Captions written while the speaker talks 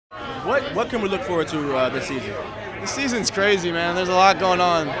What can we look forward to this season? The season's crazy, man. There's a lot going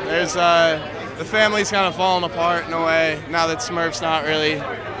on. There's the family's kind of falling apart in a way now that Smurf's not really.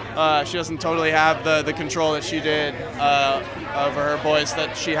 She doesn't totally have the control that she did over her boys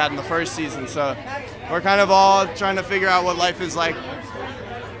that she had in the first season. So we're kind of all trying to figure out what life is like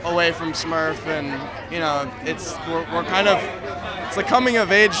away from Smurf, and you know, we're kind of, it's a coming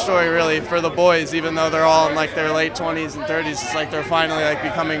of age story really for the boys, even though they're all in like their late 20s and 30s. It's like they're finally like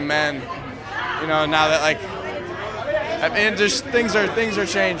becoming men. You know, now that like, I mean, just things are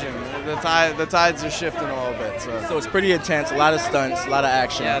changing. The tides are shifting a little bit. So it's pretty intense, a lot of stunts, a lot of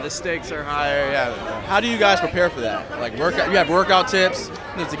action. Yeah, the stakes are higher. Yeah. How do you guys prepare for that? Like workout, you have workout tips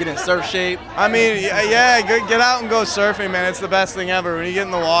to get in surf shape. I mean, yeah, get out and go surfing, man. It's the best thing ever. When you get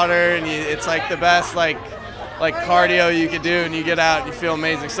in the water and it's like the best like cardio you could do, and you get out and you feel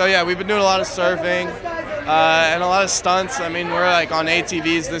amazing. So yeah, we've been doing a lot of surfing and a lot of stunts. I mean, we're like on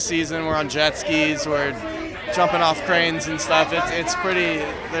ATVs this season. We're on jet skis. We're jumping off cranes and stuff. It's pretty.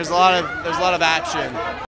 There's a lot of action.